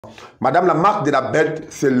Madame, la marque de la bête,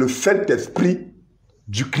 c'est le Saint-Esprit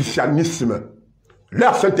du christianisme.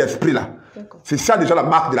 Leur Saint-Esprit, là. C'est ça déjà la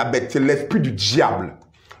marque de la bête. C'est l'esprit du diable.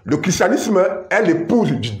 Le christianisme est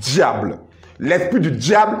l'épouse du diable. L'esprit du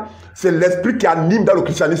diable, c'est l'esprit qui anime dans le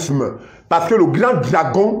christianisme. Parce que le grand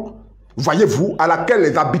dragon, voyez-vous, à laquelle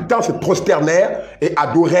les habitants se prosternèrent et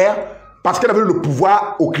adorèrent, parce qu'elle avait le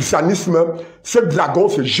pouvoir au christianisme, ce dragon,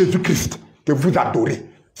 c'est Jésus-Christ que vous adorez.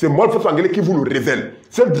 C'est moi, le Souanguele, qui vous le révèle.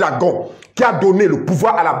 Ce dragon qui a donné le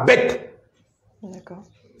pouvoir à la bête,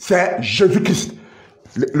 c'est Jésus-Christ.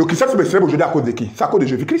 Le christianisme est célèbre aujourd'hui à cause de qui? C'est à cause de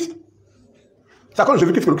Jésus-Christ. C'est à cause de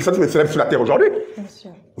Jésus-Christ que le christianisme est célèbre sur la terre aujourd'hui.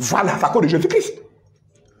 Voilà, c'est à cause de Jésus-Christ.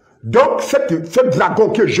 Donc, ce dragon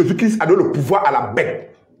qui est Jésus-Christ a donné le pouvoir à la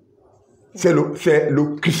bête. C'est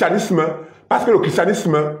le christianisme, parce que le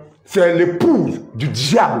christianisme, c'est l'épouse du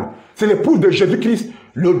diable. C'est l'épouse de Jésus-Christ,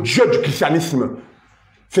 le Dieu du christianisme.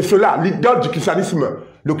 C'est cela, l'idole du christianisme.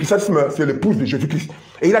 Le christianisme, c'est l'épouse de Jésus-Christ.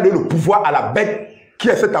 Et il a donné le pouvoir à la bête, qui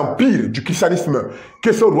est cet empire du christianisme, qui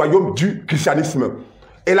est ce royaume du christianisme.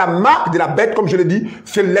 Et la marque de la bête, comme je l'ai dit,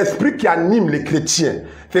 c'est l'esprit qui anime les chrétiens.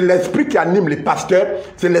 C'est l'esprit qui anime les pasteurs.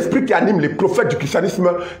 C'est l'esprit qui anime les prophètes du christianisme.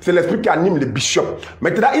 C'est l'esprit qui anime les bishops.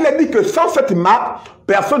 Maintenant, il est dit que sans cette marque,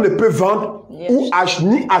 personne ne peut vendre ni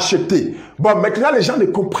acheter. Bon, maintenant, les gens ne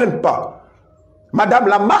comprennent pas. Madame,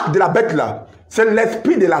 la marque de la bête, là, c'est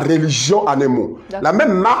l'esprit de la religion en un mot. La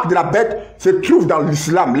même marque de la bête se trouve dans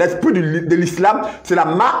l'islam. L'esprit de l'islam, c'est la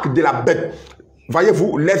marque de la bête.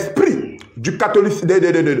 Voyez-vous, l'esprit du catholicisme,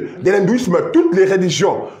 de l'hindouisme, toutes les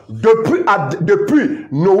religions, depuis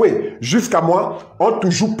Noé jusqu'à moi, ont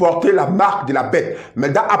toujours porté la marque de la bête. Mais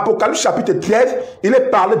dans Apocalypse chapitre 13, il est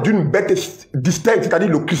parlé d'une bête distincte, c'est-à-dire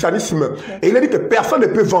le christianisme. Et il est dit que personne ne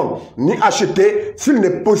peut vendre ni acheter s'il ne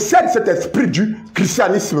possède cet esprit du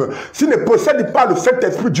christianisme, s'il ne possède pas le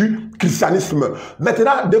Saint-Esprit du christianisme.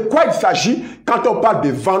 Maintenant, de quoi il s'agit quand on parle de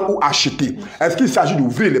vendre ou acheter? Est-ce qu'il s'agit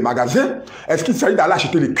d'ouvrir les magasins? Est-ce qu'il s'agit d'aller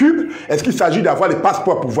acheter les cubes? Est-ce qu'il s'agit d'avoir les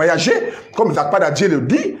passeports pour voyager? Comme ZAKPA DADIE le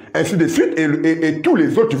dit, ainsi de suite, et tous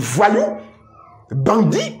les autres voyous,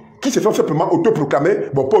 bandits, qui se sont simplement autoproclamés,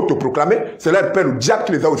 bon, pas autoproclamés, c'est leur père, le diable,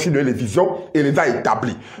 qui les a aussi donné les visions et les a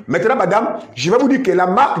établis. Maintenant, madame, je vais vous dire que la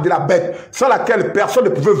marque de la bête, sans laquelle personne ne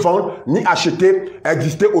pouvait vendre ni acheter,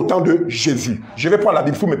 existait au temps de Jésus. Je vais prendre la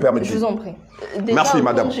Bible, vous me permettez. Je vous en prie. Déjà, merci,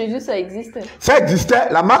 madame. Jésus, ça existait. Ça existait,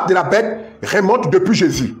 la marque de la bête remonte depuis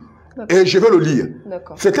Jésus. Et je vais le lire.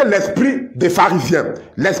 C'était l'esprit des pharisiens,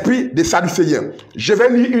 l'esprit des sadducéens. Je vais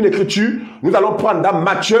lire une écriture. Nous allons prendre dans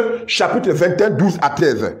Matthieu, chapitre 21, 12 à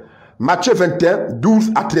 13. Matthieu 21,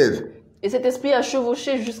 12 à 13. Et cet esprit a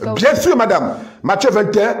chevauché jusqu'à... Bien sûr, madame. Matthieu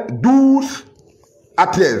 21, 12 à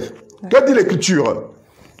 13. Que dit l'écriture?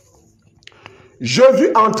 Jésus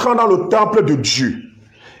entrant dans le temple de Dieu,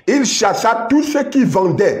 il chassa tous ceux qui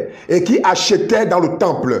vendaient et qui achetaient dans le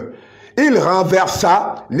temple. Il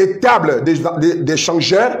renversa les tables des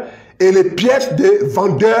changeurs et les pièces des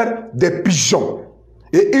vendeurs des pigeons.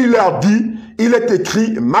 Et il leur dit, il est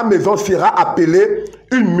écrit, ma maison sera appelée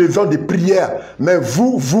une maison de prière, mais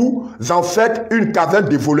vous en faites une caverne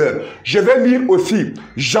de voleurs. Je vais lire aussi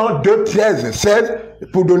Jean 2, 13, 16,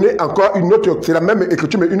 pour donner encore une autre, c'est la même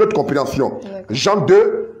écriture, mais une autre compréhension. Jean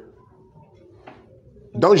 2,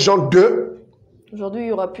 dans Jean 2. Aujourd'hui, il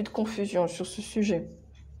n'y aura plus de confusion sur ce sujet.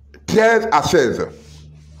 13 à 16.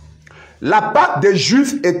 La Pâque des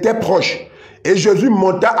Juifs était proche et Jésus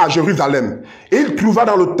monta à Jérusalem. Il trouva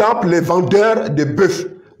dans le temple les vendeurs de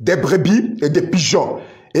bœufs, des brebis et des pigeons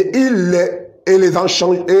et les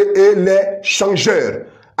changeurs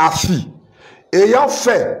assis. Ayant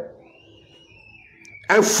fait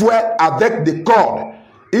un fouet avec des cordes,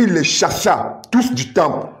 il les chassa tous du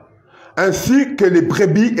temple. Ainsi que les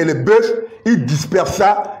brebis et les bœufs, il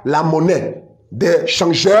dispersa la monnaie des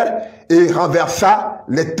changeurs et renversa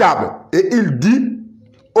les tables. Et il dit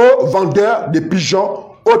aux vendeurs de pigeons,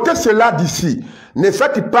 ôtez cela d'ici. Ne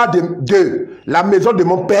faites pas de la maison de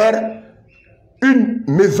mon père une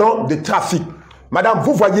maison de trafic. Madame,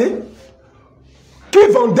 vous voyez, qui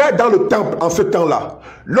vendait dans le temple en ce temps-là?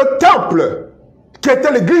 Le temple, qui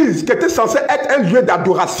était l'église, qui était censé être un lieu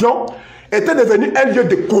d'adoration, était devenu un lieu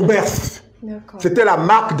de commerce. C'était la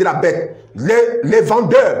marque de la bête. Les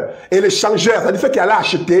vendeurs et les changeurs, c'est-à-dire ceux qui allaient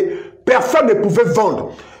acheter, personne ne pouvait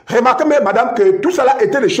vendre. Remarquez, mais madame, que tout cela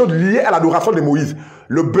était des choses liées à l'adoration de Moïse.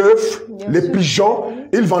 Le bœuf, les pigeons,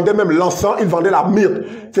 ils vendaient même l'encens, ils vendaient la myrrhe.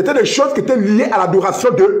 C'était des choses qui étaient liées à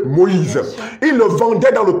l'adoration de Moïse. Ils le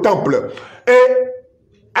vendaient dans le temple.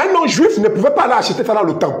 Et un non-juif ne pouvait pas aller acheter ça dans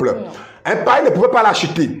le temple. Un païen ne pouvait pas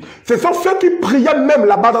l'acheter. Ce sont ceux qui priaient même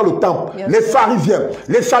là-bas dans le temple. Les pharisiens,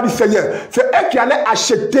 les sadducéens. C'est eux qui allaient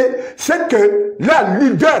acheter ce que leurs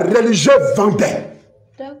leaders religieux vendaient.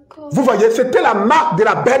 Vous voyez, c'était la marque de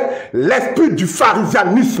la bête, l'esprit du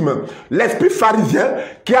pharisianisme. L'esprit pharisien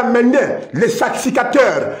qui amenait les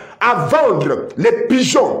sacrificateurs à vendre les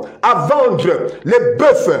pigeons, à vendre les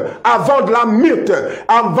bœufs, à vendre la myrte,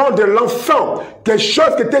 à vendre l'encens, quelque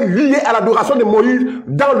chose qui était lié à l'adoration de Moïse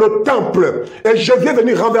dans le temple. Et Jésus est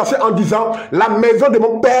venu renverser en disant, la maison de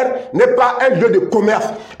mon Père n'est pas un lieu de commerce,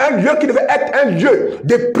 un lieu qui devait être un lieu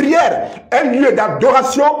de prière, un lieu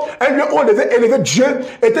d'adoration, un lieu où on devait élever Dieu,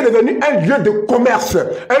 était devenu un lieu de commerce,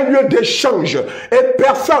 un lieu d'échange. Et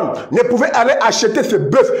personne ne pouvait aller acheter ce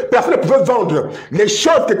bœuf, personne ne pouvait vendre les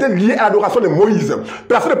choses qui étaient liées à l'adoration de Moïse.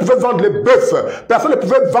 Personne ne pouvait vendre les bœufs, personne ne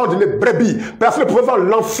pouvait vendre les brebis, personne ne pouvait vendre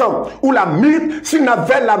l'encens ou la myrte s'il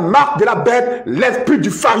n'avait la marque de la bête, l'esprit du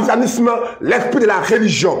pharisianisme, l'esprit de la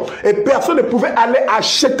religion. Et personne ne pouvait aller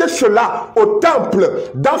acheter cela au temple,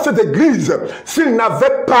 dans ces églises, s'il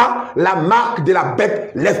n'avait pas la marque de la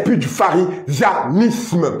bête, l'esprit du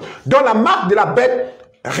pharisianisme. Donc la marque de la bête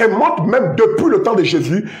remonte même depuis le temps de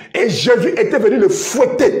Jésus, et Jésus était venu le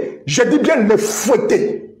fouetter. Je dis bien le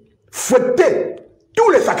fouetter. Fouetter tous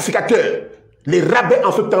les sacrificateurs. Les rabbins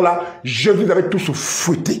en ce temps-là, Jésus les avait tous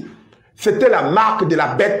fouettés. C'était la marque de la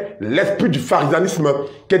bête, l'esprit du pharisianisme,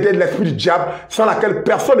 qui était l'esprit du diable, sans laquelle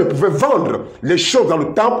personne ne pouvait vendre les choses dans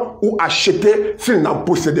le temple ou acheter s'il n'en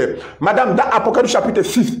possédait. Madame, dans Apocalypse chapitre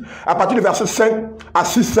 6, à partir du verset 5 à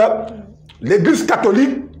 6, l'église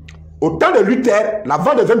catholique, au temps de Luther, la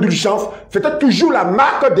vente des indulgences, c'était toujours la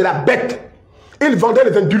marque de la bête. Ils vendaient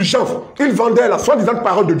les indulgences, ils vendaient la soi-disant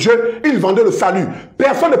parole de Dieu, ils vendaient le salut.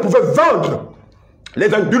 Personne ne pouvait vendre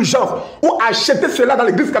les indulgences ou acheter cela dans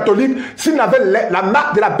l'église catholique s'il n'avait la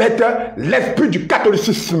marque de la bête, l'esprit du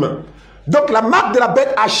catholicisme. Donc la marque de la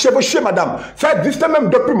bête a chevauché, madame. Ça existait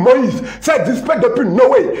même depuis Moïse. Ça existait depuis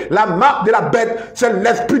Noé. La marque de la bête, c'est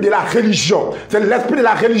l'esprit de la religion. C'est l'esprit de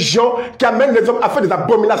la religion qui amène les hommes à faire des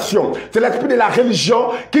abominations. C'est l'esprit de la religion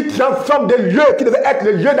qui transforme des lieux qui devaient être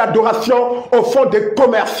les lieux d'adoration au fond des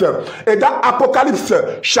commerces. Et dans Apocalypse,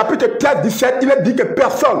 chapitre 13, 17, il est dit que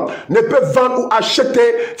personne ne peut vendre ou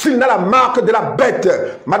acheter s'il n'a la marque de la bête.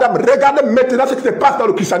 Madame, regardez maintenant ce qui se passe dans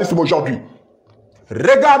le christianisme aujourd'hui.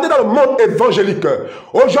 Regardez dans le monde évangélique.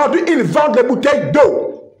 Aujourd'hui, ils vendent les bouteilles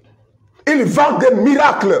d'eau. Ils vendent des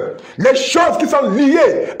miracles. Les choses qui sont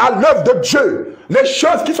liées à l'œuvre de Dieu. Les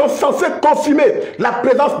choses qui sont censées confirmer la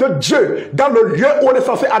présence de Dieu dans le lieu où on est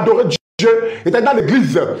censé adorer Dieu. Et dans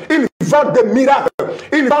l'église, ils vendent des miracles.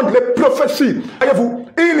 Ils vendent les prophéties. Voyez-vous,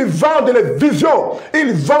 ils vendent les visions.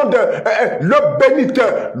 Ils vendent l'eau bénite,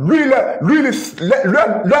 l'huile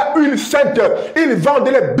sainte. Ils vendent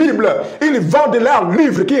les Bibles. Ils vendent leurs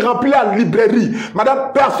livres qui remplissent la librairie.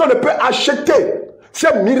 Madame, personne ne peut acheter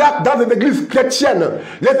ces miracles dans les églises chrétiennes.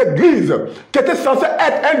 Les églises qui étaient censées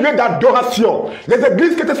être un lieu d'adoration. Les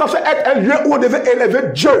églises qui étaient censées être un lieu où on devait élever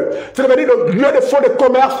Dieu. C'est devenu le lieu de fonds de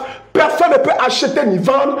commerce. Personne ne peut acheter ni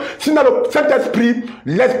vendre s'il n'a le Saint-Esprit,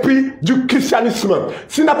 l'esprit du christianisme.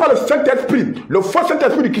 S'il n'a pas le Saint-Esprit, le faux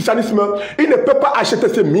Saint-Esprit du christianisme, il ne peut pas acheter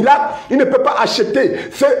ces miracles, il ne peut pas acheter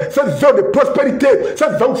ces heures de prospérité,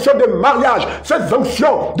 ces onctions de mariage, ces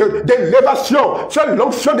onctions d'élévation, ces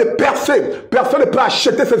onctions de percée. Personne ne peut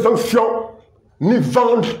acheter ces onctions ni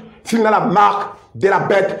vendre s'il n'a la marque de la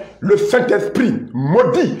bête, le Saint-Esprit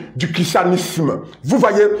maudit du christianisme. Vous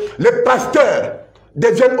voyez, les pasteurs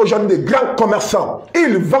deviennent aujourd'hui des grands commerçants.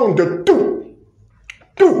 Ils vendent tout.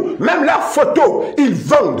 Tout. Même leurs photos, ils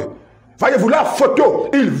vendent. Voyez-vous, leurs photos,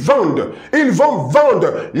 ils vendent. Ils vont vendre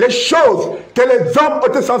les choses que les hommes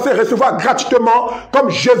étaient censés recevoir gratuitement. Comme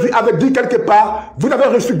Jésus avait dit quelque part, vous avez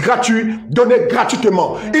reçu gratuit, donnez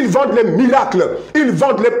gratuitement. Ils vendent les miracles. Ils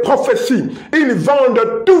vendent les prophéties. Ils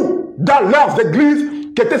vendent tout dans leurs églises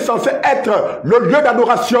qui étaient censées être le lieu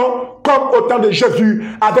d'adoration comme au temps de Jésus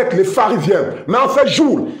avec les pharisiens. Mais en ce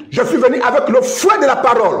jour, je suis venu avec le fouet de la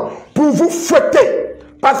parole pour vous fouetter.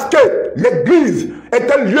 Parce que l'église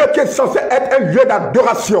est un lieu qui est censé être un lieu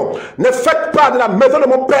d'adoration. Ne faites pas de la maison de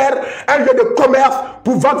mon Père un lieu de commerce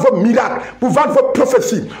pour vendre vos miracles, pour vendre vos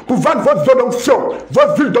prophéties, pour vendre vos eaux d'onction,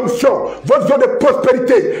 vos huiles d'onction, vos eaux de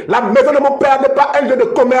prospérité. La maison de mon Père n'est pas un lieu de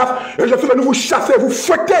commerce et je suis venu vous chasser, vous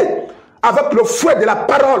fouetter avec le fouet de la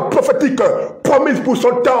parole prophétique promise pour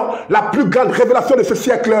son temps, la plus grande révélation de ce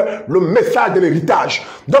siècle, le message de l'héritage.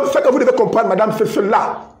 Donc ce que vous devez comprendre, madame, c'est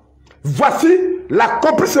cela. Voici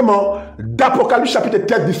l'accomplissement d'Apocalypse chapitre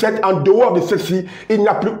 13, 17. En dehors de ceci, il n'y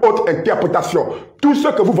a plus autre interprétation. Tout ce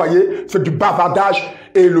que vous voyez, c'est du bavardage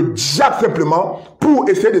et le diable simplement, pour pour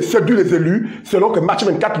essayer de séduire les élus, selon que Matthieu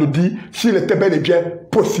 24 le dit, s'il était bel et bien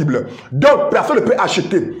possible. Donc, personne ne peut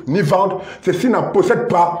acheter ni vendre, c'est s'il n'en possède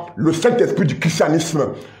pas le Saint-Esprit du christianisme.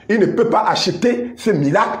 Il ne peut pas acheter ces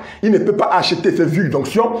miracles, il ne peut pas acheter ces huiles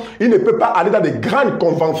d'onction, il ne peut pas aller dans des grandes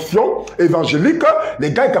conventions évangéliques,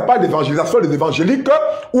 les grands capables d'évangélisation des évangéliques,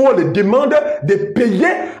 où on les demande de payer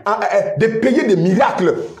des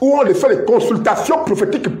miracles, où on les fait des consultations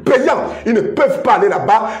prophétiques payantes. Ils ne peuvent pas aller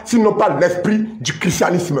là-bas s'ils n'ont pas l'esprit du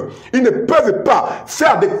christianisme. Ils ne peuvent pas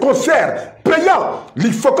faire des concerts payants.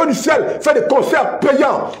 Il faut que du ciel fait des concerts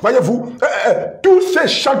payants. Voyez-vous, tous ces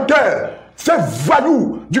chanteurs, ces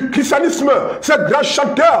voyous du christianisme, ces grands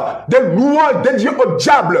chanteurs des louanges dédiés au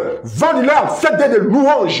diable, vendent leur CD de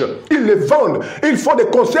louanges. Ils les vendent. Ils font des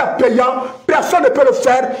concerts payants. Personne ne peut le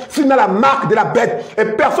faire s'il n'a la marque de la bête. Et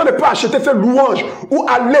personne ne peut acheter ces louanges ou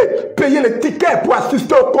aller payer les tickets pour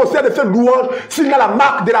assister au concert de ces louanges s'il n'a la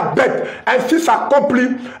marque de la bête. Ainsi s'accomplit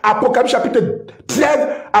Apocalypse chapitre 13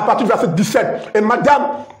 à partir du verset 17. Et madame,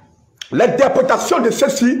 l'interprétation de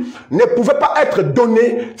ceci ne pouvait pas être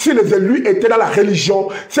donnée si les élus étaient dans la religion.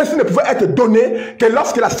 Ceci ne pouvait être donné que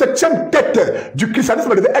lorsque la 7e tête du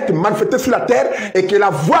christianisme devait être manifestée sur la terre et que la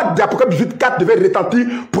voix d'Apocalypse 18:4 devait retentir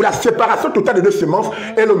pour la séparation totale des deux semences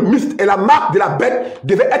et la marque de la bête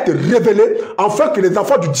devait être révélée afin que les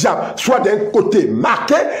enfants du diable soient d'un côté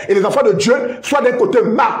marqués et les enfants de Dieu soient d'un côté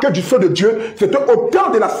marqués du feu de Dieu. C'était au temps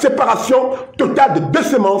de la séparation totale de deux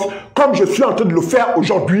semences, comme je suis en train de le faire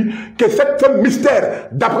aujourd'hui, que ce mystère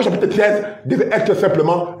d'après chapitre 13 devait être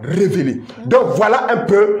simplement révélé. Donc voilà un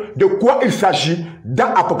peu de quoi il s'agit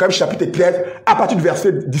dans Apocalypse chapitre 13 à partir du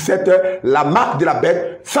verset 17, la marque de la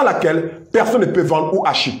bête sans laquelle personne ne peut vendre ou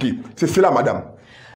acheter. C'est cela, madame.